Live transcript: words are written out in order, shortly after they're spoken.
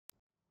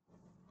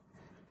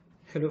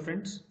Hello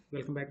friends,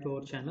 welcome back to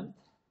our channel.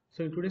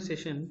 So in today's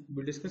session,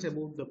 we'll discuss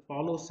about the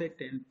follow set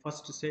and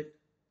first set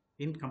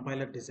in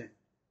compiler design.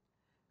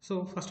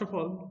 So first of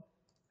all,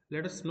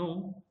 let us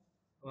know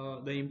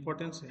the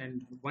importance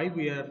and why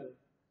we are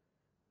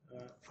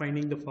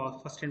finding the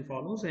first and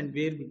follows and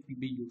where it will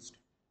be used.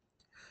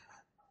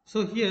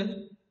 So here,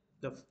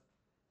 the,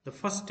 the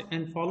first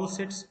and follow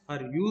sets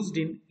are used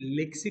in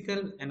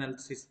lexical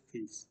analysis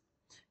phase.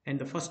 And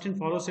the first and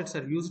follow sets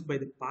are used by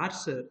the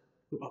parser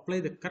to apply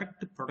the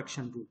correct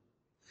production rule.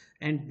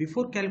 And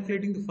before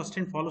calculating the first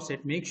and follow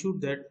set, make sure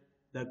that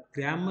the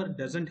grammar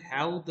doesn't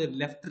have the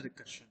left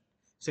recursion.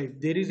 So if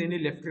there is any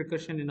left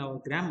recursion in our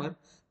grammar,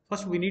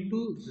 first we need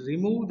to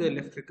remove the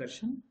left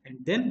recursion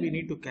and then we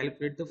need to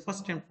calculate the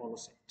first and follow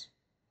set.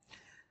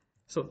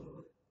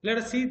 So let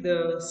us see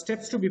the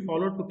steps to be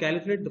followed to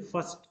calculate the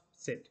first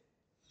set.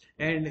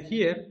 And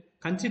here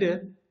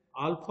consider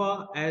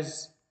alpha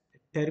as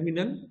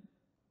terminal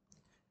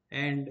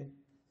and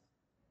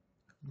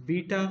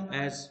beta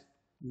as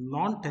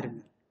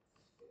non-terminal,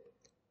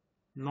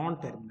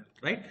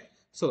 right?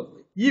 So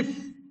if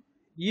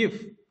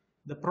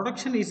the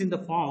production is in the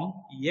form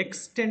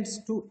x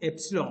tends to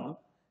epsilon,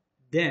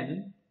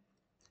 then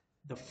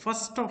the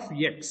first of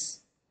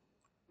x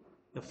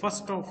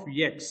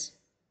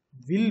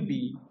will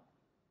be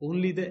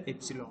only the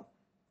epsilon.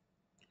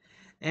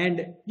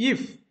 And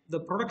if the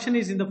production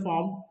is in the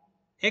form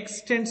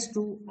x tends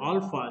to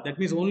alpha, that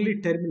means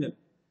only terminal,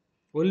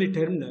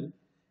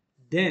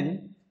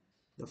 then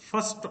the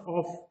first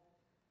of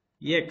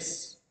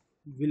x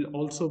will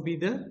also be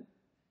the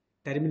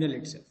terminal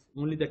itself,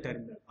 only the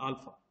terminal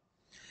alpha.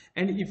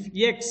 And if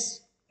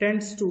x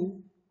tends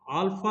to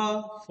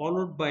alpha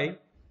followed by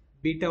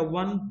beta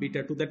 1,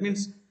 beta 2, that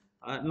means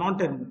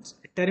non-terminals,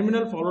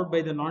 terminal followed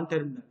by the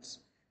non-terminals,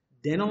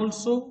 then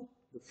also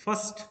the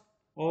first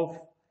of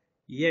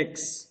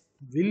x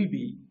will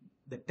be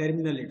the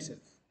terminal itself,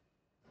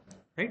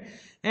 right?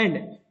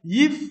 And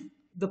if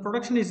the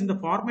production is in the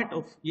format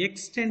of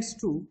x tends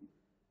to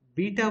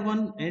beta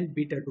 1 and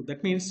beta 2,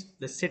 that means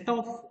the set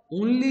of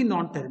only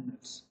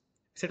non-terminals,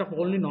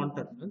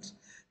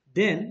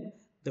 then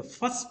the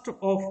first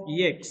of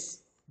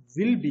x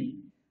will be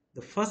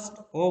the first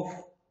of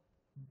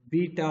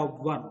beta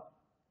 1,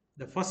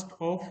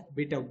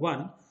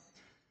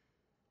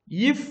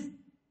 if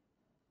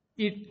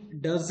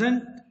it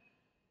doesn't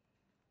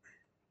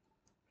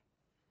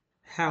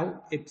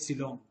have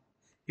epsilon.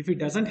 If it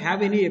doesn't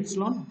have any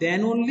epsilon,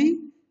 then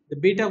only the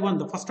beta 1,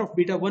 the first of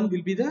beta 1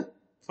 will be the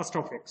first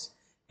of x.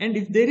 And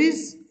if there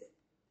is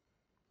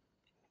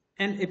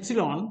an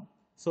epsilon,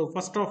 so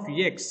first of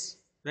x,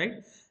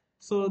 right?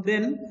 So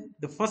then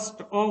the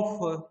first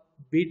of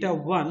beta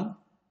 1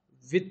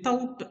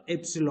 without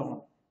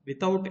epsilon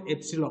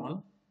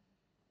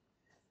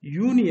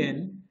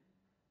union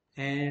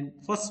and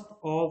first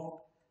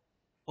of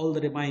all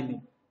the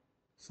remaining.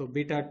 So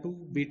beta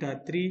 2,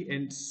 beta 3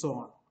 and so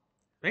on,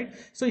 right?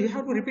 So you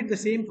have to repeat the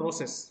same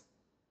process.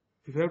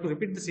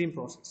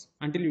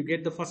 Until you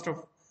get the first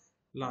of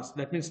last,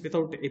 that means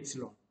without the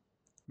epsilon.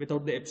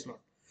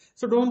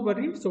 So don't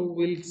worry. So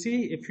we'll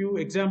see a few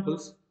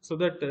examples so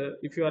that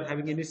if you are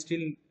having any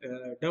still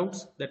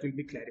doubts, that will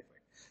be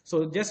clarified.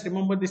 So just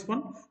remember this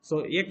one.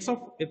 So x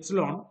of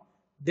epsilon,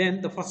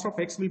 then the first of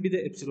x will be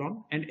the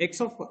epsilon, and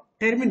x of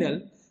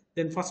terminal,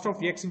 then first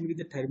of x will be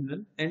the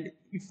terminal. And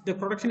if the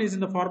production is in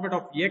the format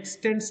of x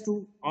tends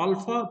to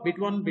alpha, beta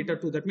 1, beta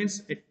 2, that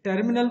means a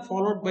terminal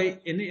followed by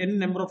any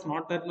number of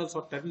non-terminals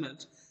or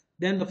terminals,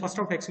 then the first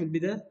of x will be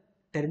the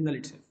terminal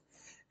itself.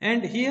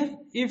 And here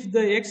if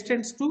the x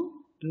tends to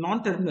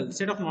non-terminal,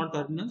 set of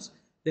non-terminals,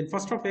 then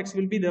first of x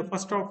will be the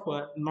first of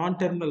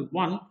non-terminal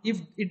 1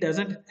 if it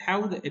doesn't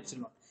have the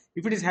epsilon.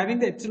 If it is having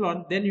the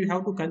epsilon, then you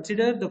have to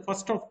consider the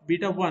first of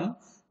beta 1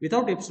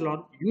 without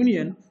epsilon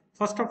union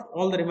first of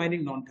all the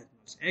remaining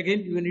non-terminals. Again,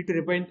 you need to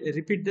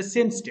repeat the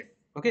same step.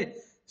 Okay,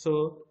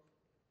 so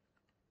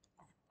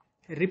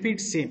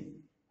repeat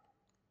same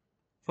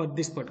for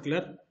this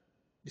particular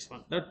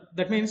one.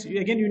 That means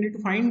you need to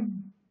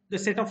find the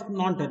set of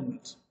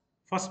non-terminals.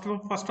 First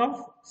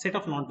of set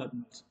of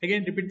non-terminals.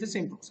 Again, repeat the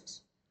same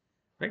process.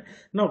 Right?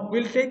 Now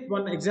we'll take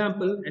one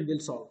example and we'll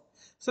solve.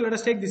 So let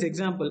us take this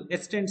example.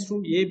 S tends to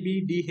A,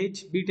 B, D,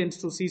 H, B tends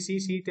to C,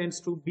 C tends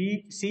to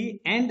B,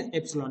 C and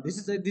epsilon.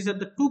 These are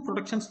the two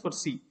productions for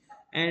C.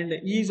 And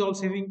E is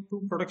also having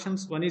two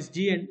productions. One is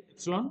G and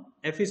epsilon.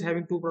 F is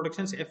having two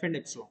productions, F and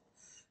epsilon.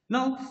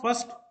 Now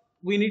first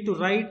we need to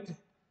write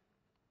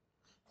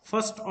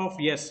first of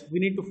S. We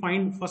need to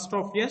find first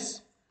of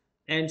S,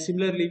 and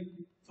similarly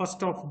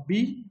first of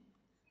B,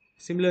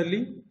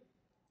 similarly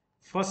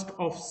first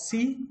of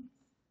C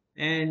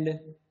and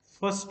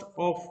first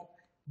of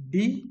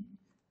D.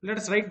 Let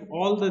us write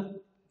all the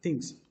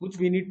things which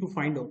we need to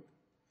find out.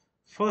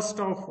 First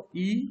of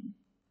E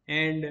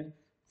and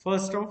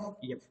first of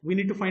F. We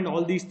need to find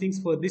all these things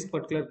for this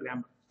particular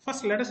grammar.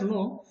 First, let us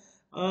know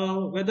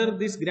whether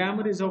this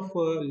grammar is of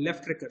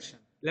left recursion.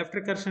 Left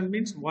recursion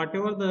means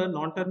whatever the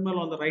non-terminal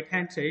on the right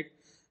hand side,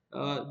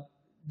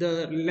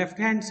 the left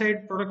hand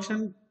side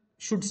production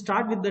should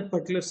start with that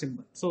particular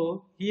symbol.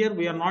 So here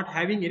we are not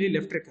having any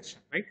left recursion,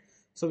 right?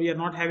 So we are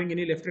not having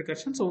any left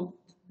recursion. So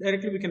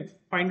directly we can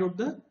find out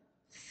the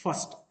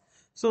first.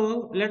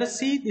 So let us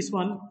see this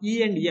one,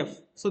 E and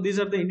F. So these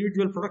are the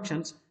individual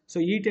productions. So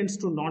E tends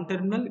to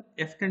non-terminal,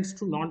 F tends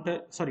to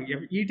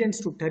E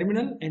tends to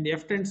terminal, and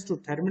F tends to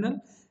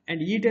terminal,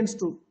 and E tends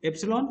to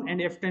epsilon,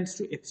 and F tends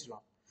to epsilon.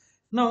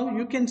 Now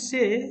you can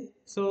say,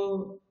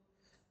 so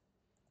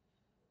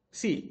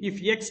see,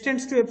 if X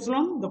tends to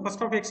epsilon, the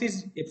first of X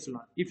is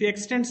epsilon. If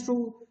X tends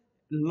to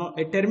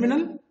a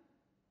terminal,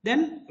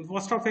 then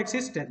first of X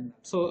is terminal.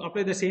 So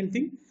apply the same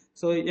thing.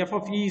 So F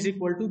of E is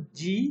equal to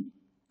G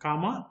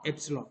comma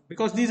epsilon,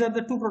 because these are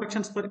the two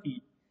productions for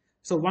E.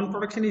 So one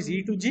production is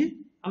E to G,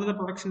 another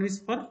production is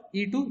for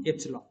E to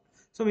epsilon.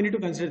 So we need to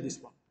consider this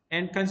one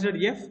and consider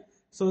F.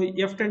 So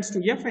F tends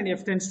to F and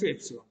F tends to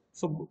epsilon.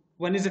 So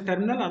one is a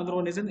terminal, another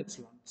one is an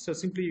epsilon. So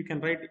simply you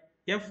can write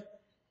F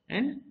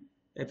and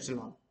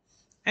epsilon.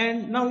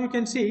 And now you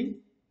can see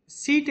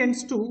C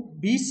tends to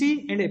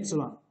BC and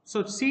epsilon.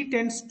 So C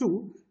tends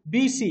to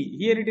BC.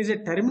 Here it is a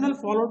terminal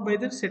followed by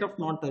the set of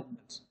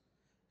non-terminals.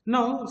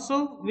 Now,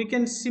 so we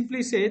can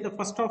simply say the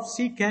first of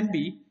C can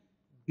be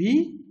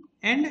B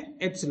and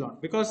epsilon,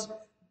 because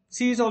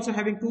C is also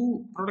having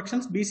two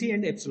productions, BC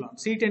and epsilon.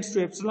 C tends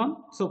to epsilon,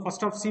 so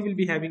first of C will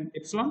be having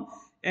epsilon,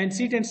 and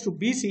C tends to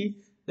BC.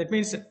 That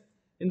means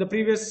in the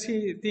previous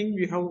thing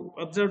we have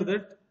observed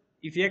that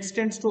if X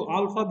tends to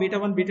alpha, beta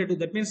 1, beta 2,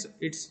 that means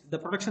the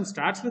production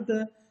starts with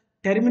the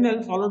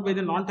terminal followed by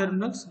the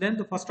non-terminals. Then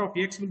the first of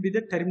X will be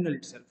the terminal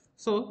itself.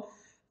 So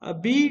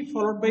B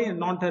followed by a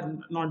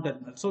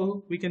non-terminal.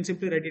 So we can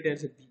simply write it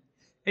as a B.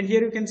 And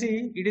here you can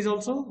see it is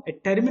also a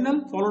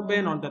terminal followed by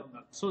a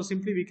non-terminal. So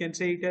simply we can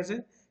say it as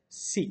a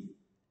C,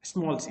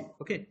 small c.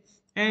 Okay.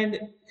 And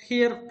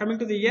here coming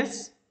to the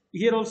S,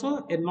 here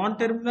also a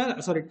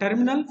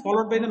terminal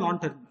followed by the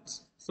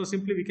non-terminals. So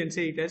simply we can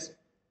say it as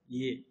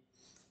A.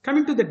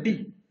 Coming to the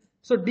D.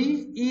 So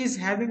D is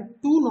having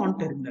two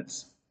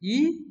non-terminals,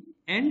 E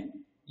and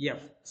F.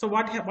 So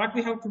what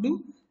we have to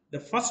do? The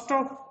first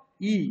of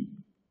E,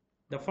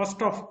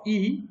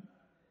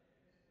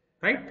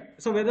 right?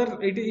 So whether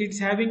it's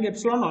having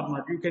epsilon or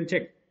not, you can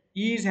check.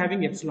 E is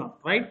having epsilon,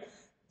 right?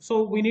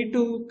 So we need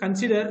to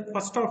consider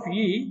first of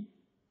E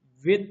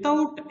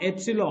without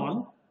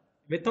epsilon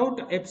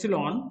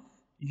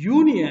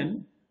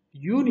union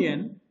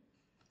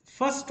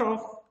first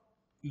of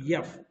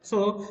F.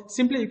 So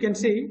simply you can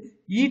say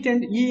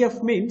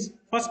EF means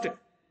first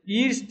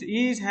E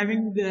is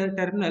having the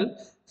terminal,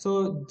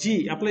 so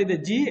G, apply the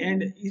G,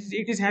 and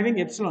it is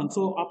having epsilon,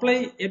 so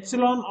apply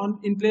epsilon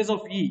in place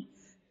of E.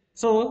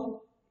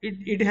 So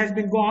it has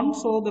been gone,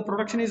 so the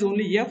production is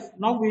only F.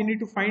 Now we need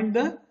to find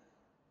the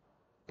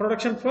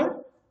production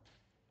for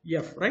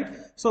F, right?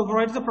 So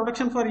what is the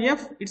production for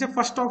F? It's a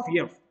first of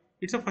F.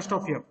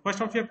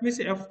 First of F means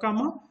F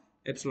comma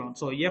epsilon.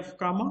 So F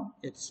comma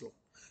epsilon.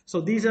 So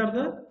these are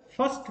the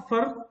first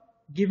for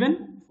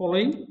given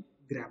following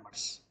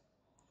grammars,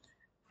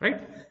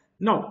 right?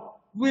 Now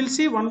we'll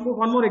see one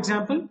more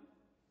example.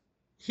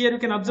 Here you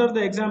can observe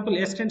the example: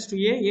 S tends to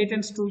A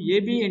tends to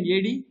AB and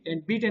AD,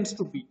 and B tends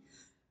to B.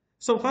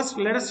 So first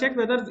let us check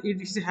whether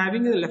it is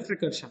having the left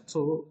recursion.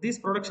 So this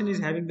production is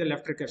having the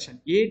left recursion.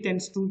 A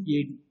tends to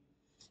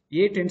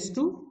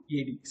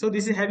AD. So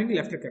this is having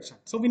left recursion.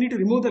 So we need to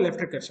remove the left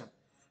recursion.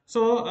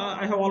 So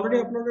I have already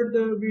uploaded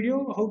the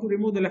video how to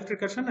remove the left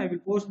recursion. I will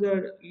post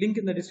the link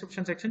in the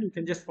description section. You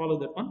can just follow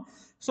that one.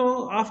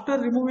 So after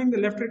removing the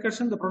left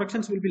recursion, the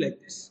productions will be like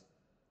this,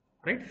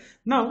 right?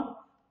 Now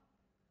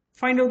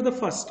find out the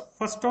first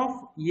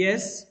of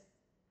S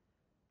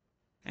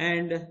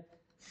and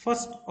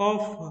first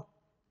of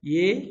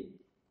A,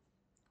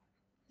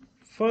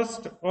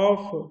 first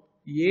of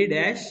A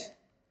dash,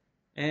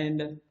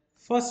 and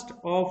first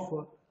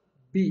of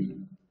B.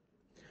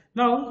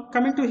 Now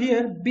coming to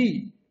here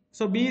B.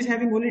 So B is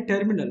having only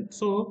terminal.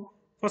 So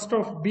first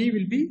of B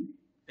will be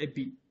a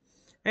B.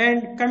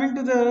 And coming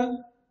to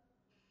the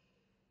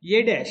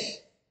A dash.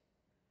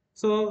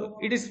 So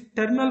it is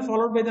terminal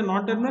followed by the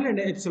non-terminal and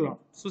epsilon.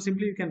 So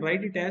simply you can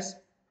write it as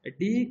a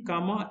D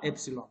comma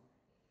epsilon.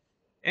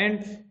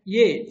 And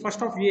A,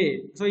 first of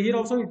A. So here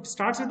also it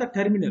starts with the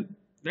terminal,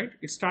 right?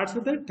 It starts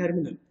with the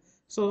terminal.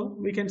 So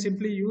we can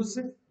simply use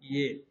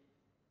A.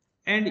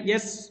 And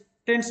S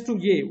tends to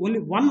A. Only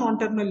one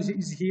non-terminal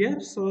is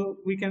here. So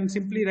we can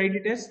simply write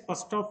it as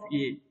first of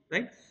A,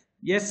 right?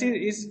 S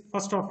is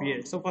first of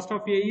A. So first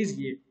of A is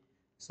A.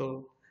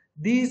 So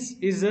this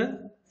is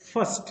a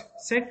first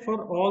set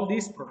for all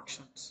these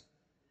productions,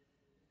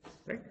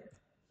 right?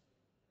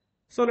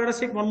 So let us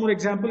take one more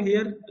example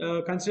here.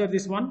 Consider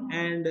this one,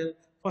 and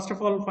first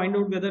of all find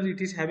out whether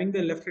it is having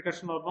the left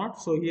recursion or not.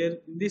 So here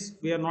in this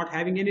we are not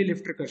having any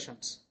left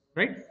recursions,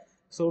 right?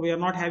 So we are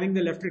not having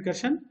the left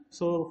recursion.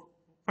 So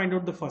find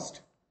out the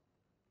first.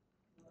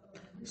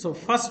 So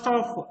first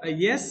of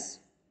S,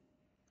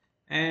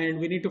 and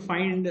we need to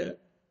find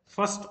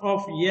first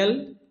of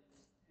L,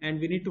 and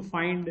we need to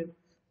find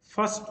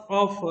first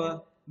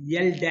of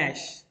L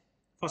dash,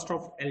 first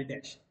of L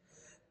dash.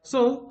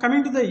 So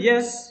coming to the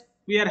S,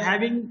 we are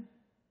having,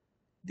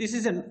 this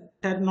is a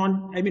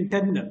terminal,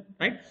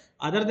 right?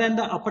 Other than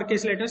the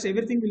uppercase letters,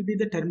 everything will be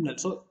the terminal.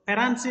 So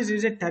parenthesis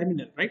is a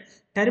terminal, right?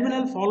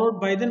 Terminal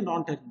followed by the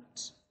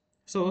non-terminals.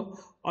 So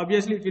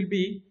obviously it will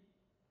be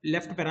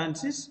left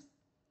parenthesis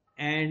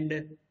and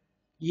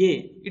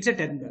A. It's a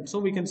terminal. So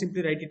we can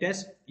simply write it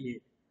as A.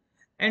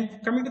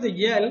 And coming to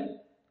the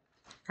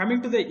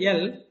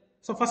L,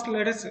 so first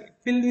let us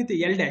fill with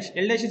the L dash.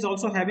 L dash is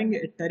also having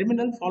a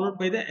terminal followed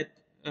by the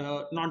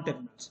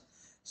non-terminals.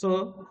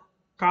 So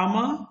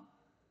comma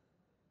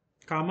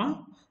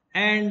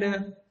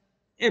and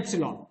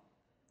epsilon,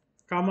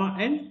 comma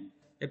and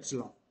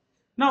epsilon.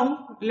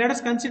 Now let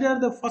us consider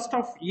the first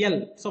of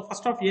L. So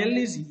first of L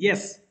is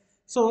yes.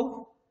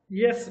 So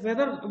yes,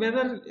 whether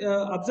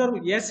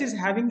observe yes is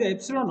having the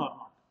epsilon or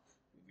not.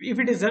 If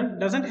it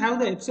doesn't have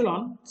the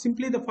epsilon,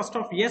 simply the first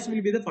of yes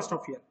will be the first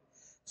of L.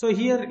 So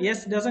here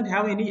yes doesn't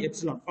have any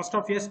epsilon. First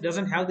of yes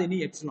doesn't have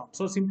any epsilon.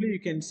 So simply you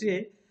can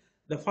say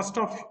the first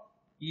of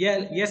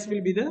L, yes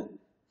will be the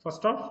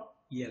first of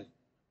L.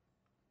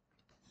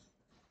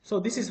 So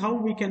this is how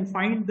we can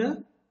find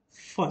the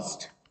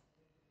first,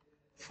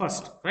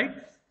 right?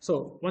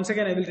 So once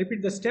again I will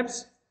repeat the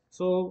steps.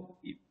 So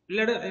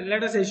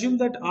let us assume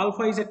that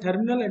alpha is a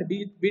terminal and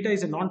beta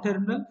is a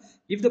non-terminal.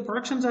 If the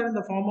productions are in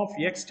the form of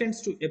x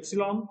tends to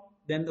epsilon,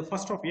 then the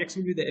first of x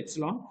will be the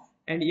epsilon,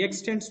 and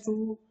x tends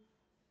to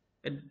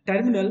a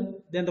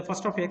terminal, then the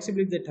first of x will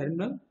be the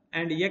terminal,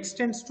 and x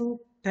tends to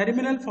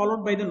terminal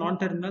followed by the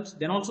non-terminals,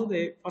 then also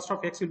the first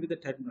of x will be the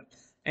terminal.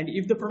 And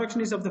if the production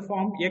is of the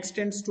form x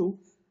tends to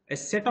a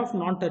set of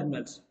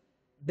non-terminals,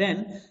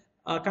 then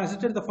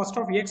consider the first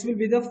of x will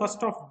be the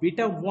first of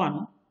beta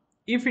 1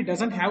 if it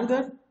doesn't have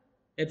the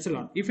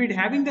epsilon. If it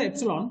having the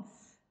epsilon,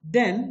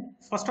 then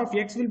first of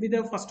x will be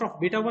the first of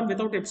beta 1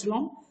 without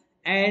epsilon,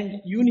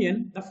 and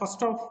union the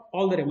first of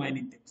all the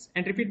remaining things,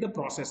 and repeat the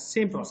process,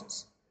 same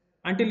process,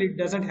 until it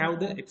doesn't have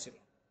the epsilon,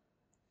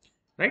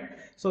 right?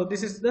 So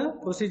this is the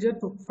procedure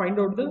to find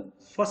out the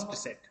first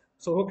set.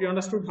 So hope you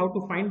understood how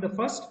to find the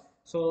first.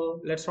 So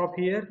let's stop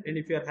here, and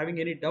if you are having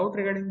any doubt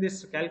regarding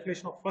this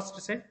calculation of first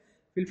set,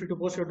 feel free to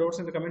post your doubts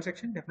in the comment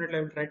section. Definitely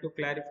I will try to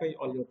clarify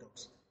all your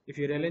doubts. If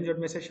you really enjoyed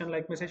my session,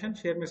 like my session,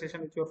 share my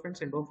session with your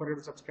friends, and don't forget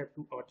to subscribe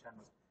to our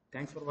channel.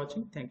 Thanks for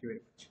watching. Thank you very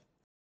much.